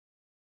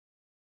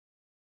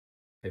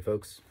Hey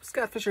folks,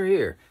 Scott Fischer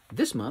here.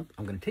 This month,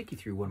 I'm going to take you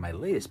through one of my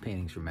latest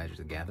paintings from Magic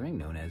the Gathering,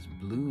 known as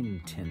Bloom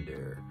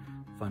Tinder.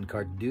 Fun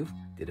card to do.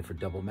 Did it for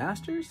double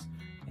masters,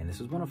 and this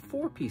was one of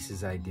 4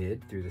 pieces I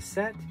did through the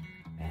set,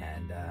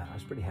 and I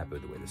was pretty happy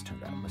with the way this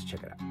turned out. Let's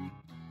check it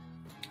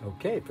out.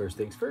 Okay, first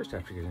things first,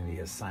 after getting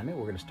the assignment,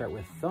 we're going to start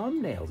with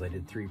thumbnails. I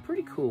did 3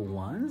 pretty cool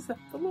ones.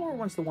 The lower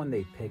one's the one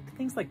they picked.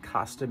 Things like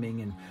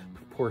costuming and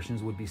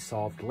proportions would be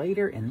solved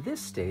later in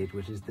this stage,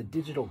 which is the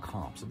digital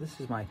comp. So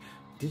this is my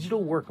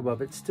digital work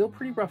above it, still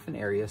pretty rough in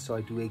areas, so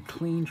I do a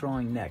clean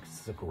drawing next.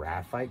 This is a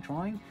graphite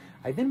drawing.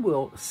 I then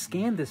will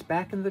scan this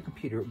back into the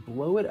computer,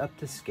 blow it up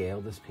to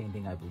scale. This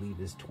painting, I believe,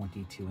 is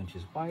 22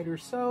 inches wide or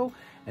so.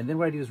 And then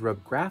what I do is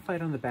rub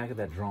graphite on the back of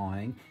that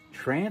drawing,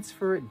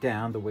 transfer it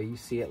down the way you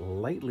see it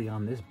lightly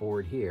on this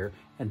board here,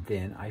 and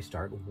then I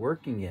start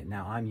working it.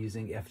 Now I'm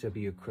using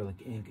FW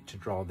acrylic ink to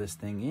draw this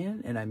thing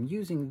in, and I'm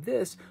using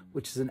this,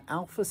 which is an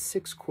Alpha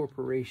 6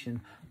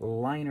 Corporation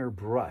liner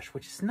brush,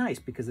 which is nice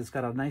because it's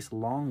got a nice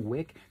long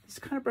wick. This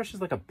kind of brush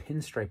is like a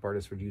pinstripe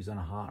artist would use on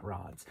hot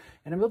rods.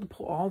 And I'm able to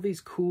pull all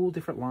these cool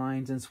different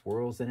lines and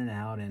swirls in and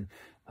out, and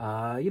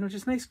you know,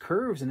 just nice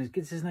curves, and it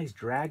gets this nice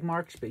drag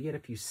marks, but yet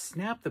if you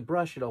snap the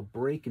brush, it'll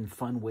break in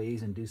fun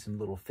ways and do some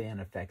little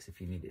fan effects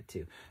if you need it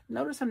to.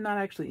 Notice I'm not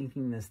actually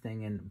inking this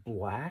thing in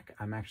black.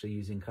 I'm actually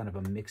using kind of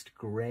a mixed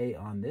gray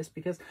on this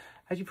because,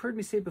 as you've heard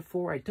me say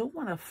before, I don't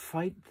want to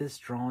fight this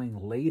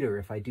drawing later.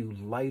 If I do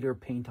lighter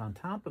paint on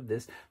top of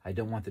this, I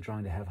don't want the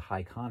drawing to have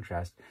high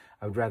contrast.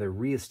 I would rather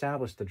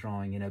reestablish the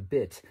drawing in a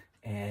bit,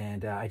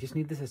 and I just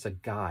need this as a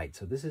guide.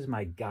 So this is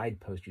my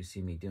guidepost you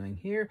see me doing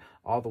here,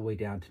 all the way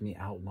down to me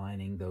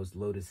outlining those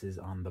lotuses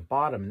on the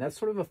bottom. And that's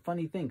sort of a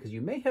funny thing because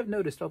you may have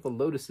noticed all the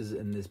lotuses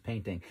in this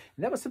painting.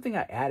 And that was something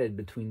I added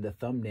between the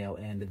thumbnail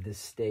and this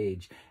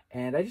stage.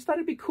 And I just thought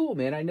it'd be cool,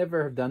 man. I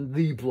never have done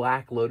the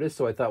black lotus,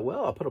 so I thought,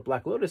 well, I'll put a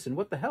black lotus, and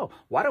what the hell?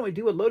 Why don't we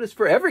do a lotus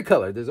for every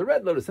color? There's a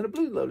red lotus, and a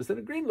blue lotus, and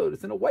a green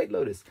lotus, and a white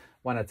lotus.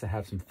 Why not to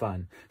have some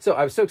fun? So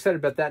I was so excited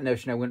about that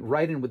notion, I went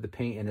right in with the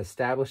paint and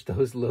established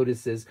those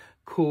lotuses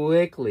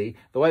quickly.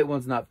 The white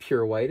one's not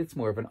pure white. It's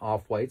more of an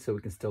off-white, so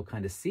we can still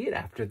kind of see it.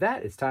 After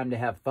that, it's time to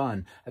have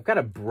fun. I've got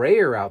a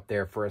brayer out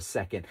there for a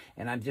second,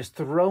 and I'm just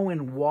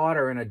throwing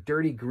water and a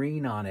dirty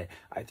green on it.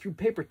 I threw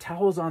paper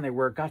towels on there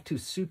where it got too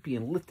soupy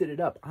and lifted it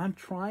up. I'm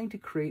trying to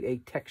create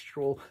a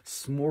textural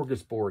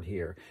smorgasbord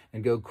here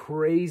and go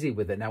crazy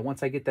with it. Now,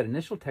 once I get that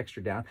initial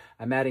texture down,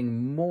 I'm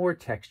adding more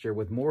texture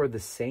with more of the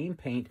same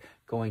paint,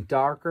 going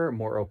darker,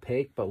 more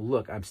opaque, but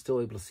look, I'm still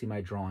able to see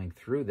my drawing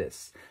through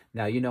this.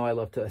 Now, you know I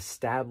love to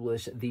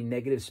establish the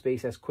negative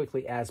space as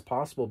quickly as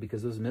possible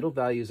because those middle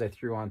values I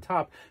threw on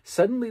top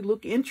suddenly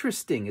look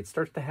interesting. It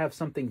starts to have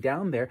something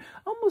down there,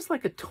 almost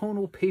like a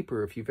tonal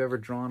paper if you've ever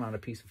drawn on a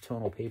piece of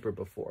tonal paper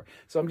before.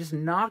 So I'm just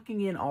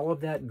knocking in all of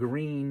that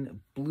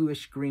green,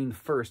 bluish green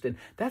first, and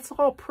that's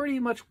all pretty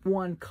much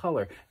one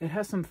color. It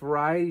has some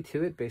variety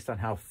to it based on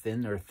how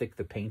thin or thick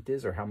the paint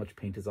is or how much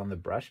paint is on the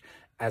brush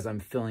as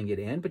I'm filling it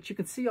in, but you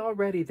can see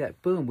already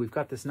that, boom, we've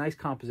got this nice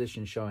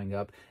composition showing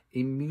up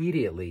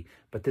immediately.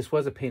 But this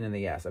was a pain in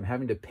the ass. I'm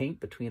having to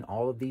paint between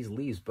all of these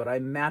leaves, but I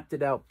mapped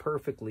it out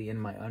perfectly in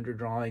my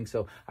underdrawing,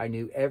 so I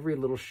knew every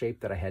little shape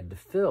that I had to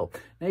fill.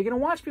 Now you're going to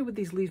watch me with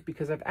these leaves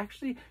because I've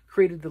actually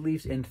created the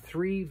leaves in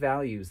 3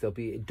 values. There'll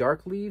be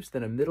dark leaves,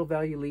 then a middle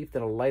value leaf,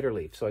 then a lighter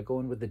leaf. So I go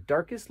in with the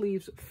darkest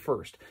leaves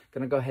first.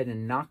 Going to go ahead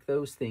and knock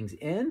those things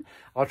in.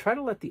 I'll try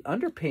to let the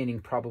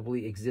underpainting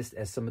probably exist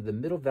as some of the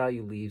middle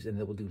value leaves, and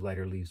then we'll do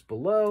lighter leaves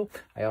below.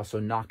 I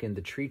also knock in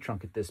the tree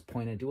trunk at this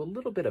point and do a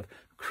little bit of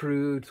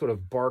crude sort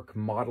of bark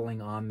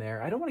modeling on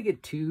there. I don't want to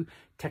get too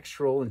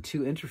textural and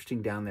too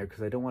interesting down there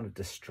because I don't want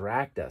to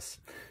distract us.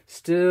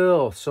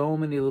 Still, so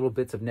many little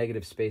bits of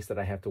negative space that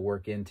I have to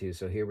work into.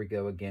 So here we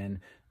go again.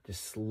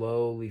 Just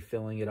slowly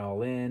filling it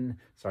all in.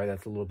 Sorry,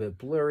 that's a little bit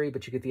blurry,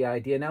 but you get the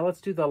idea. Now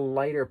let's do the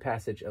lighter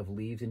passage of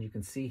leaves, and you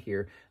can see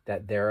here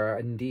that there are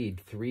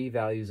indeed 3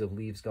 values of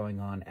leaves going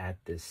on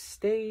at this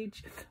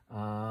stage.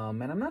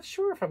 And I'm not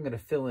sure if I'm going to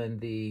fill in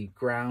the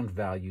ground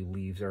value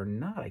leaves or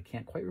not. I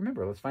can't quite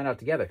remember. Let's find out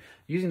together.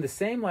 Using the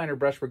same liner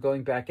brush, we're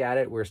going back at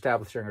it. We're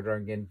establishing our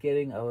drawing again,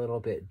 getting a little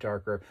bit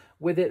darker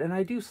with it. And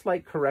I do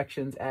slight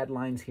corrections, add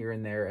lines here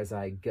and there as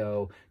I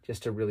go,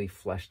 just to really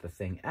flesh the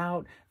thing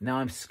out. Now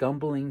I'm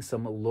scumbling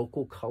some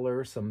local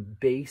color, some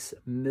base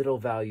middle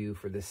value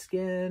for the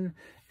skin,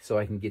 so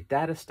I can get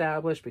that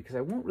established because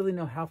I won't really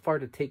know how far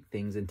to take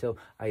things until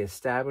I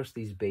establish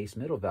these base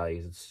middle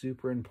values. It's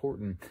super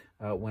important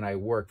when I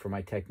work for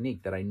my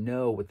technique that I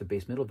know what the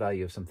base middle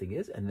value of something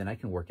is, and then I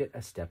can work it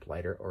a step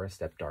lighter or a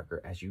step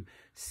darker as you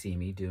see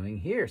me doing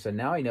here. So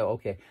now I know,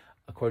 okay,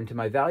 according to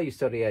my value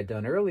study I'd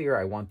done earlier,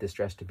 I want this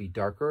dress to be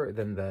darker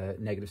than the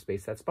negative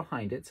space that's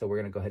behind it. So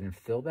we're going to go ahead and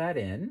fill that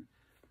in,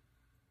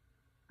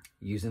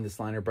 using this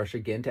liner brush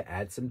again to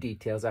add some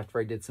details after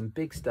I did some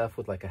big stuff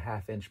with like a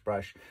 1/2 inch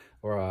brush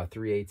or a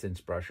 3/8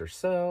 inch brush or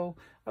so.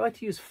 I like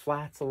to use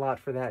flats a lot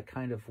for that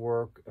kind of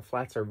work.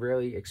 Flats are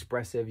really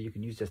expressive. You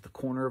can use just the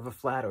corner of a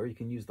flat, or you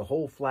can use the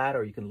whole flat,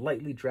 or you can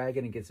lightly drag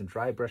it and get some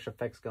dry brush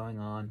effects going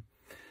on.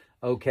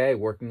 Okay,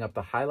 working up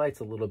the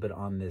highlights a little bit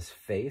on this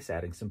face,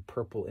 adding some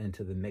purple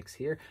into the mix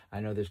here. I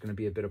know there's going to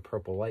be a bit of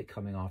purple light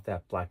coming off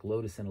that black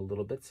lotus in a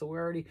little bit, so we're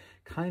already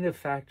kind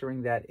of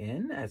factoring that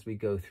in as we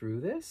go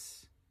through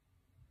this.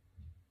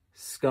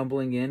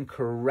 Scumbling in,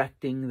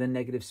 correcting the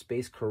negative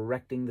space,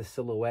 correcting the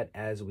silhouette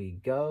as we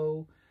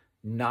go,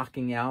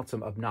 knocking out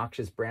some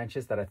obnoxious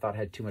branches that I thought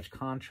had too much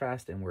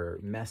contrast and were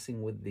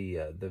messing with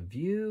the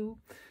view.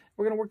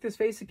 We're going to work this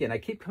face again. I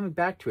keep coming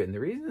back to it, and the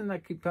reason I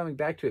keep coming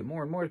back to it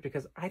more and more is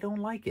because I don't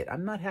like it.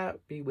 I'm not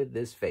happy with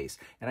this face,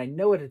 and I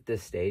know it at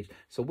this stage,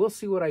 so we'll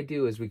see what I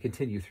do as we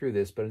continue through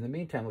this, but in the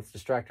meantime, let's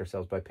distract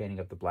ourselves by painting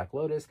up the black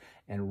lotus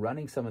and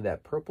running some of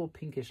that purple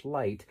pinkish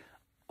light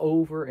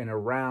over and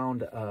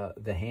around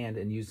the hand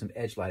and use some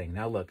edge lighting.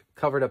 Now look,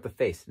 covered up the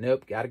face.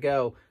 Nope, gotta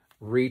go.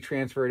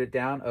 Retransferred it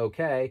down.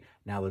 Okay,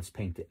 now let's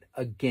paint it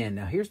again.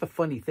 Now here's the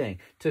funny thing.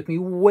 It took me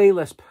way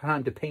less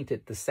time to paint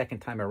it the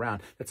second time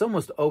around. That's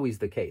almost always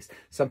the case.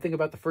 Something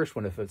about the first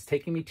one, if it's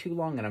taking me too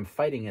long and I'm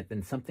fighting it,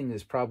 then something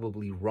is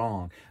probably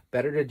wrong.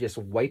 Better to just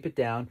wipe it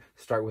down,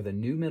 start with a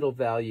new middle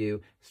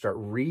value, start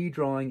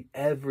redrawing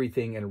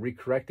everything and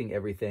recorrecting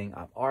everything.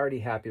 I'm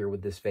already happier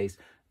with this face.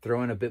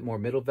 Throw in a bit more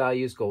middle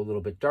values, go a little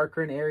bit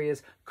darker in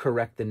areas,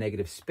 correct the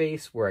negative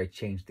space where I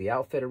changed the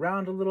outfit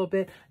around a little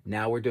bit.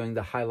 Now we're doing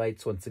the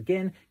highlights once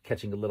again,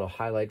 catching a little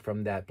highlight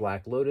from that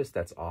black lotus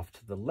that's off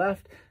to the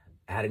left,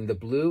 adding the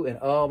blue, and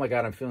oh my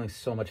God, I'm feeling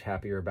so much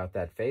happier about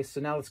that face. So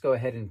now let's go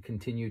ahead and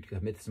continue to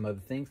commit to some other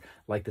things,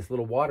 like this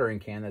little watering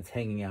can that's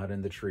hanging out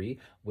in the tree.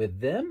 With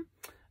them,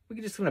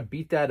 we're just going to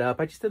beat that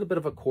up. I just did a bit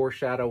of a core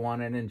shadow on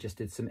it and just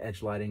did some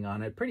edge lighting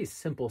on it. Pretty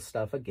simple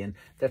stuff. Again,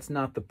 that's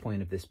not the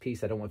point of this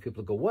piece. I don't want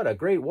people to go, what a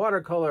great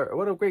watercolor, or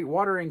what a great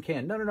watering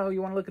can. No, no, no. You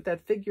want to look at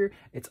that figure.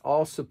 It's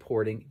all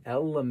supporting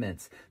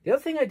elements. The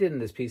other thing I did in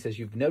this piece, as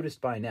you've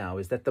noticed by now,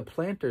 is that the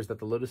planters that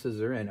the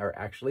lotuses are in are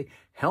actually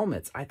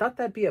helmets. I thought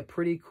that'd be a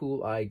pretty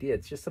cool idea.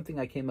 It's just something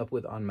I came up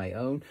with on my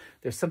own.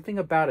 There's something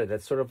about it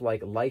that's sort of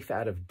like life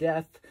out of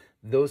death,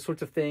 those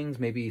sorts of things,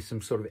 maybe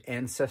some sort of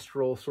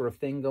ancestral sort of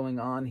thing going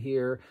on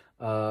here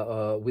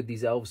with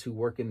these elves who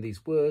work in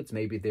these woods.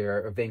 Maybe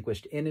they're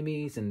vanquished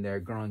enemies and they're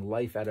growing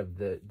life out of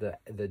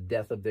the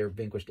death of their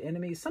vanquished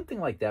enemies, something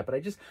like that. But I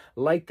just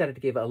liked that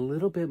it gave a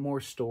little bit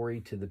more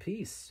story to the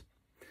piece.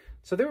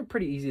 So they were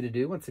pretty easy to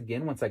do. Once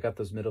again, once I got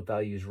those middle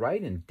values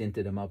right and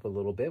dented them up a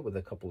little bit with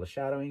a couple of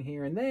shadowing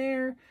here and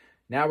there.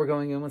 Now we're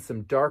going in with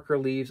some darker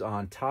leaves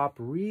on top,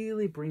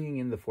 really bringing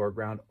in the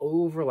foreground,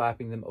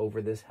 overlapping them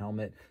over this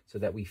helmet so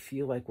that we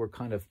feel like we're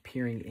kind of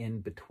peering in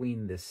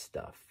between this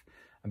stuff.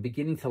 I'm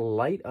beginning to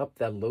light up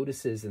the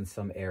lotuses in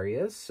some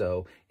areas.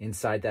 So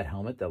inside that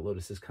helmet, that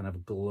lotus is kind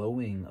of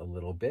glowing a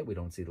little bit. We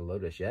don't see the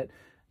lotus yet.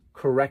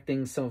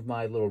 Correcting some of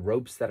my little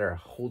ropes that are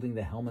holding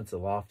the helmets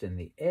aloft in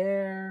the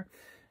air.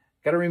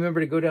 Got to remember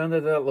to go down to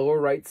the lower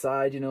right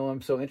side. You know,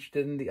 I'm so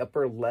interested in the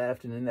upper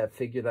left and in that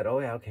figure that, oh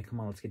yeah, okay,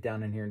 come on, let's get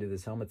down in here and do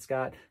this helmet,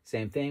 Scott.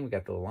 Same thing, we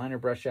got the liner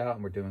brush out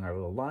and we're doing our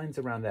little lines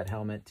around that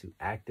helmet to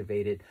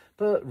activate it.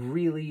 But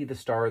really, the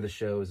star of the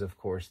show is, of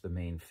course, the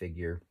main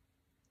figure.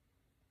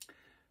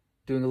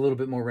 Doing a little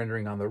bit more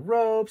rendering on the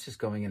ropes, just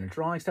going in and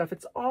drawing stuff.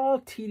 It's all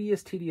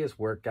tedious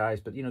work,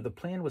 guys. But, you know, the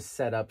plan was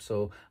set up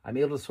so I'm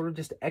able to sort of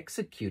just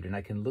execute and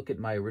I can look at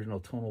my original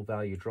tonal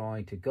value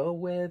drawing to go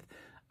with.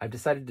 I've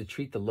decided to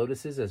treat the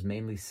lotuses as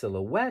mainly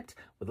silhouette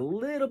with a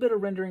little bit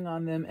of rendering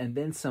on them and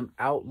then some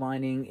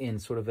outlining in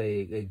sort of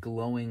a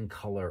glowing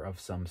color of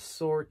some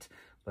sort.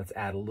 Let's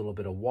add a little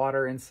bit of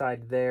water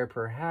inside there,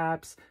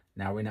 perhaps.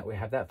 Now we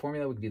have that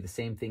formula. We can do the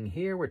same thing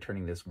here. We're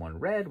turning this one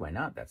red. Why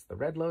not? That's the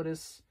red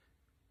lotus.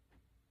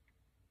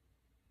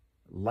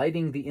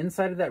 Lighting the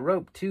inside of that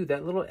rope too.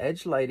 That little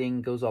edge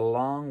lighting goes a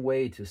long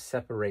way to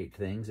separate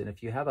things. And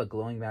if you have a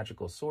glowing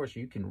magical source,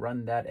 you can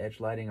run that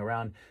edge lighting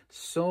around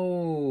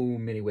so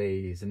many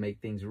ways and make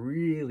things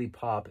really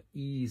pop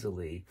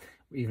easily.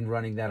 Even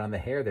running that on the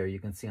hair there, you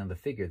can see on the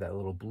figure, that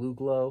little blue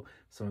glow.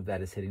 Some of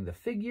that is hitting the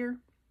figure.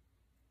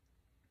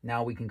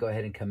 Now we can go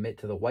ahead and commit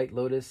to the white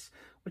lotus,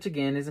 which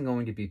again isn't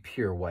going to be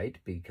pure white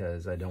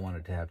because I don't want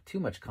it to have too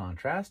much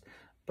contrast.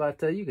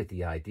 But you get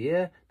the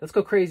idea. Let's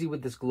go crazy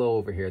with this glow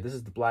over here. This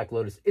is the black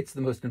lotus. It's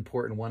the most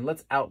important one.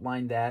 Let's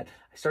outline that.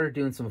 I started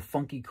doing some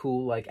funky,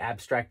 cool, like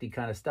abstract-y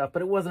kind of stuff,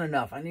 but it wasn't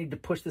enough. I needed to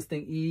push this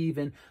thing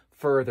even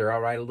further.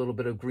 All right, a little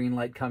bit of green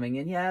light coming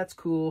in. Yeah, it's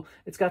cool.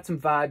 It's got some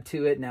vibe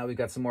to it. Now we've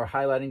got some more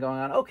highlighting going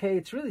on. Okay,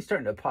 it's really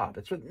starting to pop.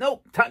 It's really,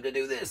 nope, time to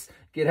do this.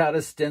 Get out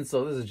a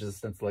stencil. This is just a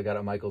stencil I got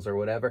at Michael's or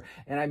whatever.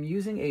 And I'm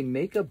using a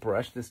makeup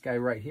brush, this guy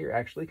right here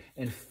actually,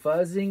 and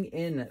fuzzing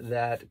in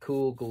that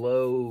cool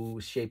glow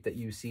shape that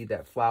you see,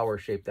 that flower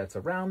shape that's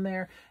around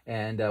there.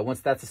 And once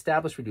that's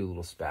established, we do a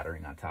little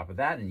spattering on top of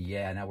that. And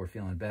yeah, now we're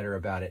feeling better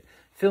about it.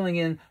 Filling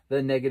in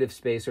the negative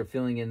space or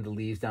filling in the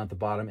leaves down at the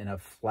bottom in a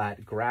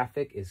flat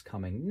graphic is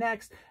coming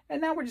next.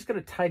 And now we're just going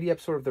to tidy up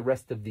sort of the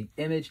rest of the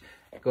image.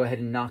 Go ahead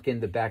and knock in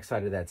the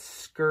backside of that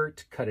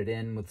skirt, cut it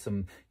in with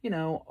some, you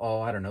know,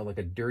 oh, I don't know, like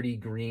a dirty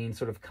green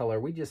sort of color.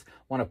 We just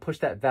want to push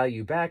that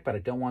value back, but I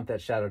don't want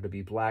that shadow to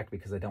be black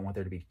because I don't want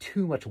there to be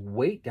too much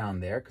weight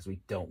down there because we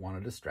don't want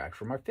to distract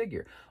from our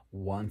figure.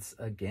 Once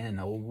again,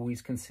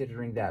 always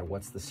considering that.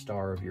 What's the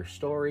star of your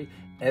story?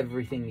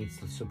 Everything needs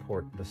to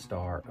support the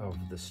star of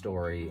the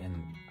story, and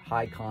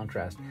high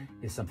contrast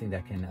is something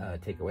that can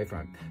take away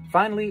from it.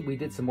 Finally, we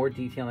did some more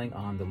detailing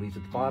on the leaves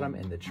at the bottom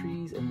and the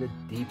trees and the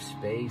deep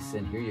space.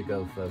 And here you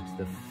go, folks,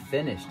 the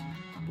finished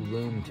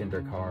Bloom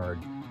Tinder card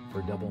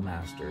for Double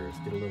Masters.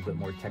 Did a little bit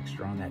more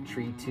texture on that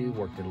tree too,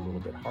 worked it a little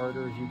bit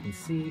harder, as you can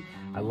see.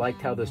 I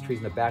liked how those trees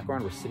in the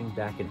background were sitting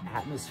back in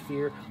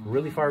atmosphere,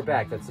 really far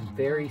back. That's some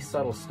very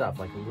subtle stuff,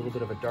 like a little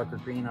bit of a darker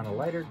green on a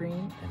lighter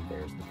green, and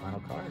there's the final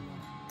card.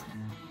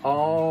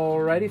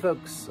 Alrighty,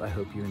 folks, I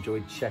hope you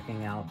enjoyed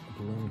checking out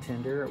Bloom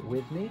Tinder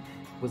with me.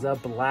 It was a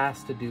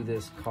blast to do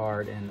this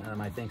card, and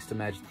my thanks to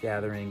Magic the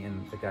Gathering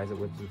and the guys at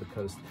Wizards of the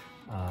Coast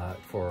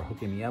for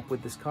hooking me up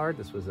with this card.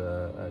 This was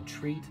a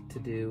treat to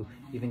do.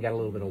 Even got a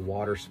little bit of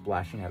water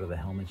splashing out of the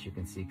helmets. You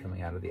can see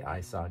coming out of the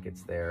eye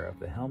sockets there of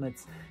the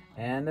helmets.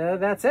 And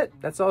that's it.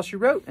 That's all she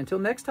wrote. Until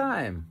next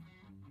time,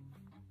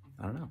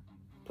 I don't know,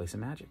 play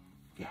some Magic.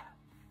 Yeah.